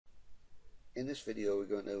In this video we're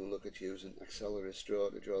going to look at using Accelrys Draw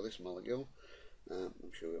to draw this molecule. I'm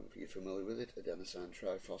sure you're familiar with it, adenosine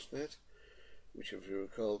triphosphate, which if you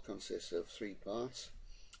recall consists of three parts.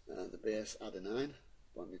 The base adenine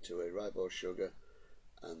bonded to a ribose sugar,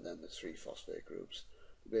 and then the three phosphate groups.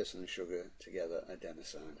 The base and the sugar together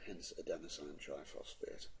adenosine, hence adenosine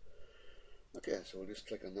triphosphate. Okay, so we'll just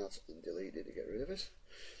click on that and delete it to get rid of it.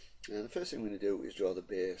 And the first thing we're going to do is draw the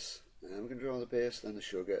base. We're going to draw the base, then the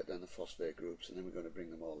sugar, then the phosphate groups, and then we're going to bring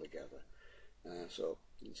them all together. So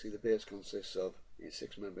you can see the base consists of a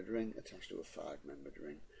 6-membered ring attached to a 5-membered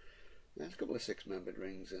ring. There's a couple of 6-membered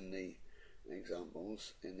rings in the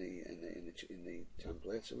examples in the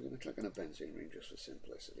template, so we're going to click on a benzene ring just for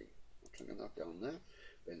simplicity. I'll click on that down there.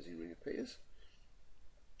 Benzene ring appears.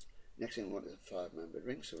 Next thing we want is a 5-membered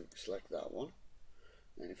ring, so we can select that one.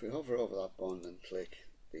 And if we hover over that bond and click,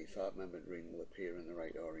 the 5-membered ring will appear in the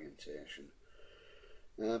right orientation.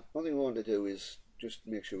 One thing we want to do is just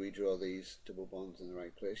make sure we draw these double bonds in the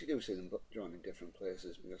right place. You do see them drawn in different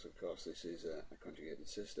places because of course this is a conjugated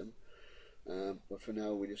system. But for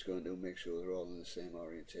now we're just going to make sure they're all in the same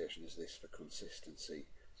orientation as this for consistency.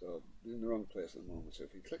 So I'm in the wrong place at the moment. So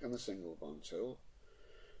if you click on the single bond tool,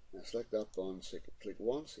 select that bond, so click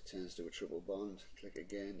once, it turns to a triple bond, click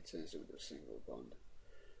again, it turns to a single bond.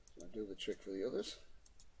 So I'll do the trick for the others,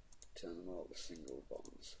 turn them all to single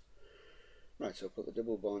bonds. Right, so I'll put the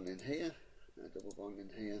double bond in here, double bond in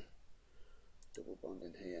here, double bond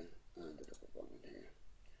in here, and a double bond in here.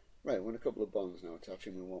 Right, we want a couple of bonds now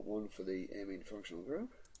attaching. We want one for the amine functional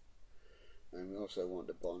group, and we also want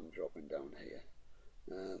a bond dropping down here.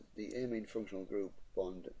 The amine functional group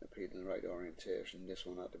bond appeared in the right orientation. This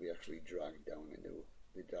one had to be actually dragged down into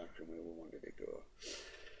the direction where we wanted it to go.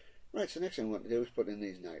 Right, so next thing we want to do is put in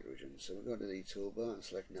these nitrogens. So we go to the toolbar and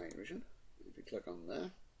select nitrogen. If you click on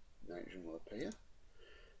there, nitrogen will appear.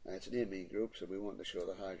 It's an amine group, so we want to show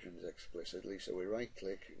the hydrogens explicitly. So we right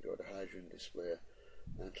click and go to hydrogen display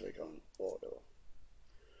and click on auto.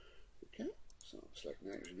 Okay, so select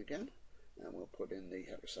nitrogen again, and we'll put in the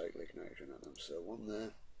heterocyclic nitrogen atom. So one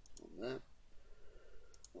there, one there,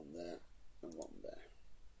 one there, and one there.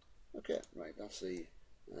 Okay, right, that's the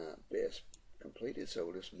base completed, so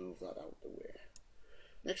we'll just move that out the way.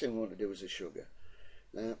 Next thing we want to do is the sugar.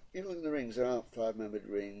 If you look at the rings, there are 5-membered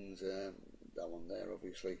rings, that one there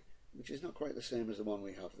obviously, which is not quite the same as the one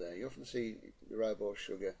we have there. You often see the ribose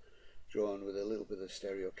sugar drawn with a little bit of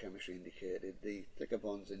stereochemistry indicated. The thicker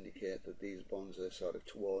bonds indicate that these bonds are sort of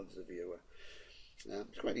towards the viewer.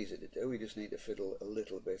 It's quite easy to do, we just need to fiddle a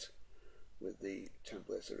little bit with the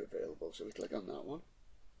templates that are available. So we click on that one.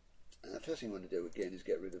 First thing we want to do again is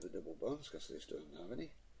get rid of the double bonds because this doesn't have any.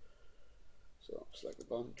 So select the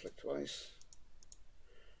bond, click twice.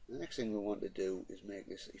 The next thing we want to do is make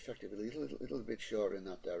this effectively a little bit shorter in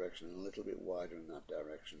that direction and a little bit wider in that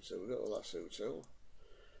direction. So we've got the lasso tool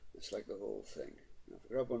and select the whole thing. Now if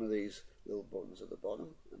we grab one of these little buttons at the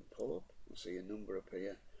bottom and pull up, we'll see a number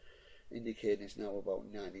appear indicating it's now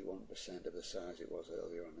about 91% of the size it was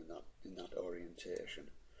earlier on in that orientation.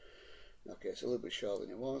 Okay, it's a little bit shorter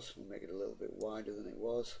than it was. We'll make it a little bit wider than it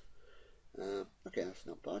was. Okay, that's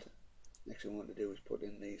not bad. Next thing we want to do is put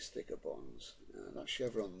in these thicker bonds. That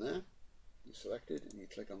chevron there, you select it and you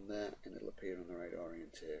click on there and it'll appear in the right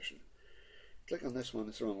orientation. Click on this one,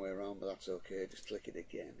 it's the wrong way around, but that's okay, just click it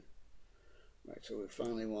again. Right, so we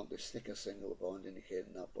finally want this thicker single bond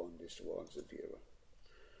indicating that bond is towards the viewer.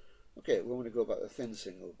 Okay, we want to go back to the thin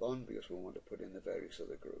single bond because we want to put in the various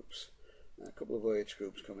other groups. A couple of OH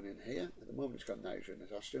groups coming in here. At the moment it's got nitrogen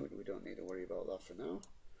attached to it, we don't need to worry about that for now.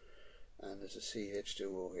 And there's a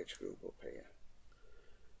CH2OH group up here.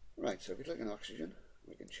 Right, so if we click on oxygen,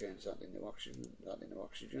 we can change that into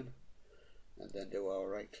oxygen, and then do our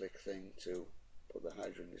right click thing to put the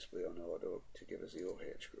hydrogen display on auto to give us the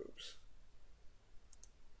OH groups.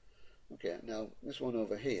 Okay, now this one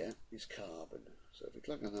over here is carbon. So if we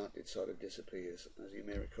click on that, it sort of disappears. As you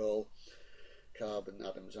may recall, carbon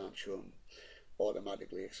atoms aren't shown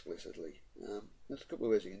automatically explicitly. There's a couple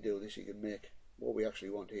of ways you can do this. You can make, what we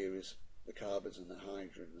actually want here is the carbons and the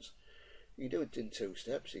hydrogens. You can do it in 2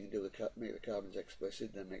 steps. You can do make the carbons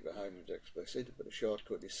explicit, then make the hydrogens explicit, but the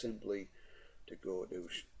shortcut is simply to go to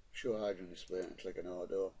show hydrogen display and click on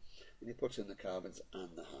auto, and it puts in the carbons and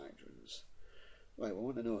the hydrogens. Right, we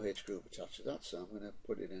want an OH group attached to that, so I'm going to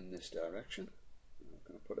put it in this direction. I'm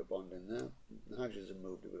going to put a bond in there. The hydrogens have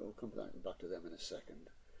moved a bit, we'll come back to them in a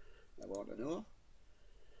second. I want an O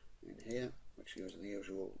in here, which is in the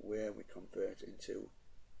usual way we convert into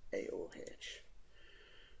AOH.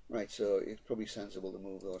 Right, so it's probably sensible to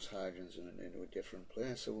move those hydrogens into a different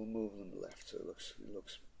place, so we'll move them left, so it looks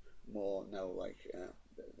more now like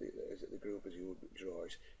the group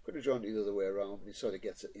could have drawn it the other way around, but it sort of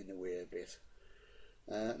gets it in the way a bit.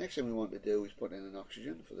 Next thing we want to do is put in an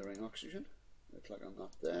oxygen for the ring oxygen. We'll click on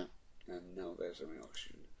that there, and now there's a ring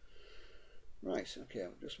oxygen. Right, okay,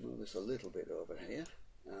 I'll just move this a little bit over here,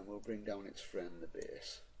 and we'll bring down its friend, the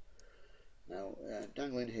base. Now,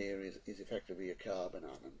 dangling here is effectively a carbon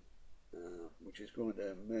atom, which is going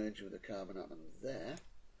to merge with the carbon atom there,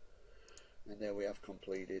 and there we have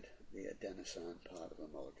completed the adenosine part of the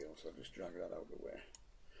molecule. So I'll just drag that out of the way.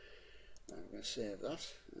 I'm going to save that.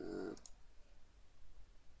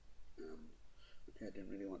 Okay, I didn't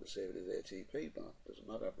really want to save it as ATP, but it doesn't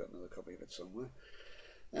matter, I've got another copy of it somewhere.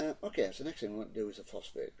 Okay, so the next thing we want to do is a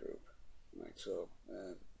phosphate group. Right, so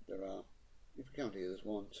there are, if you count here, there's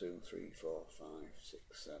 1, 2, 3, 4, 5, 6,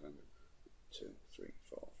 7, 2, 3,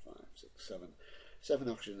 4, 5, 6, 7, 7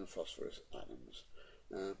 oxygen and phosphorus atoms.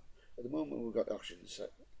 At the moment we've got oxygen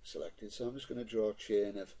selected, so I'm just going to draw a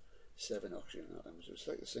chain of 7 oxygen atoms. We'll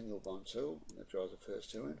select the single bond tool, and it draws the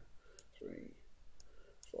first 2 in. 3,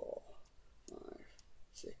 4, 5,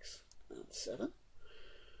 6, and 7.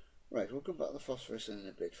 Right, we'll come back to the phosphorus in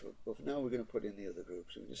a bit, but for now we're going to put in the other group.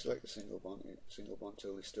 So we just select the single bond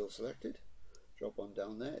tool is still selected. Drop one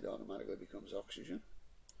down there, it automatically becomes oxygen.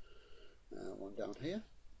 One down here,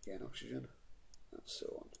 again oxygen, and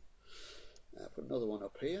so on. Put another one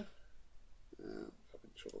up here.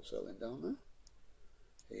 Having trouble settling down there.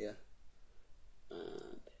 Here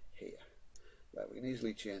and here. Right, we can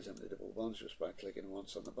easily change them to double bonds just by clicking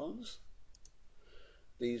once on the bonds.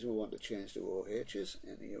 These we want to change to OHs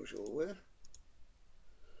in the usual way.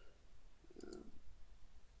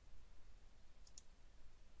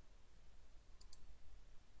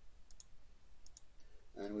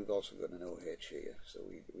 And we've also got an OH here, so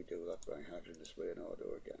we do that by hydrogen display and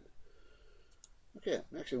auto again. Okay,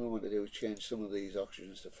 next thing we want to do is change some of these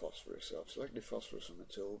oxygens to phosphorus. So I've selected phosphorus from the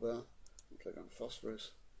toolbar, and click on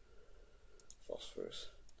phosphorus, phosphorus,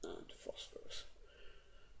 and phosphorus.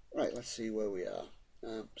 Right, let's see where we are.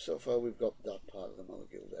 So far we've got that part of the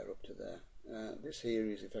molecule there up to there. This here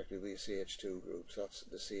is effectively a CH2 group, so that's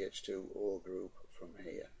the CH2O group from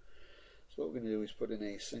here. So what we're going to do is put in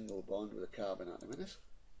a single bond with a carbon atom in it.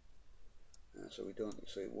 So we don't,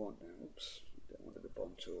 so it won't, oops, we don't want the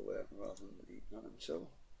bond tool there rather than the atom tool.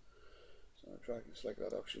 So I'll drag and select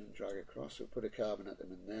that oxygen and drag across. We'll put a carbon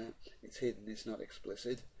atom in there. It's hidden, it's not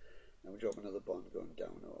explicit. And we drop another bond going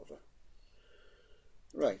down over.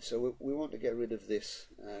 Right, so we want to get rid of this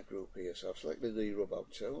group here, so I've selected the rub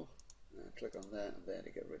out tool, click on there and there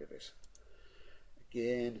to get rid of it.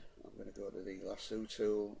 Again, I'm going to go to the lasso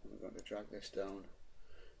tool and we're going to drag this down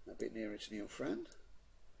a bit near its new friend.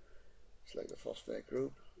 Select the phosphate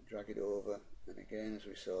group, drag it over, and again, as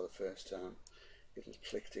we saw the first time, it'll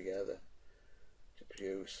click together to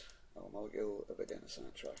produce our molecule of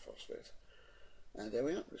adenosine triphosphate. And there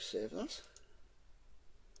we are, we'll save that.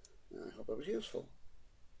 I hope that was useful.